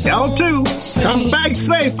good one. Y'all too. Come back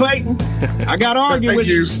safe, Clayton. I got to argue with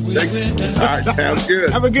you. All right, sounds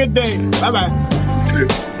good. Have a good day.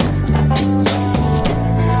 Bye-bye.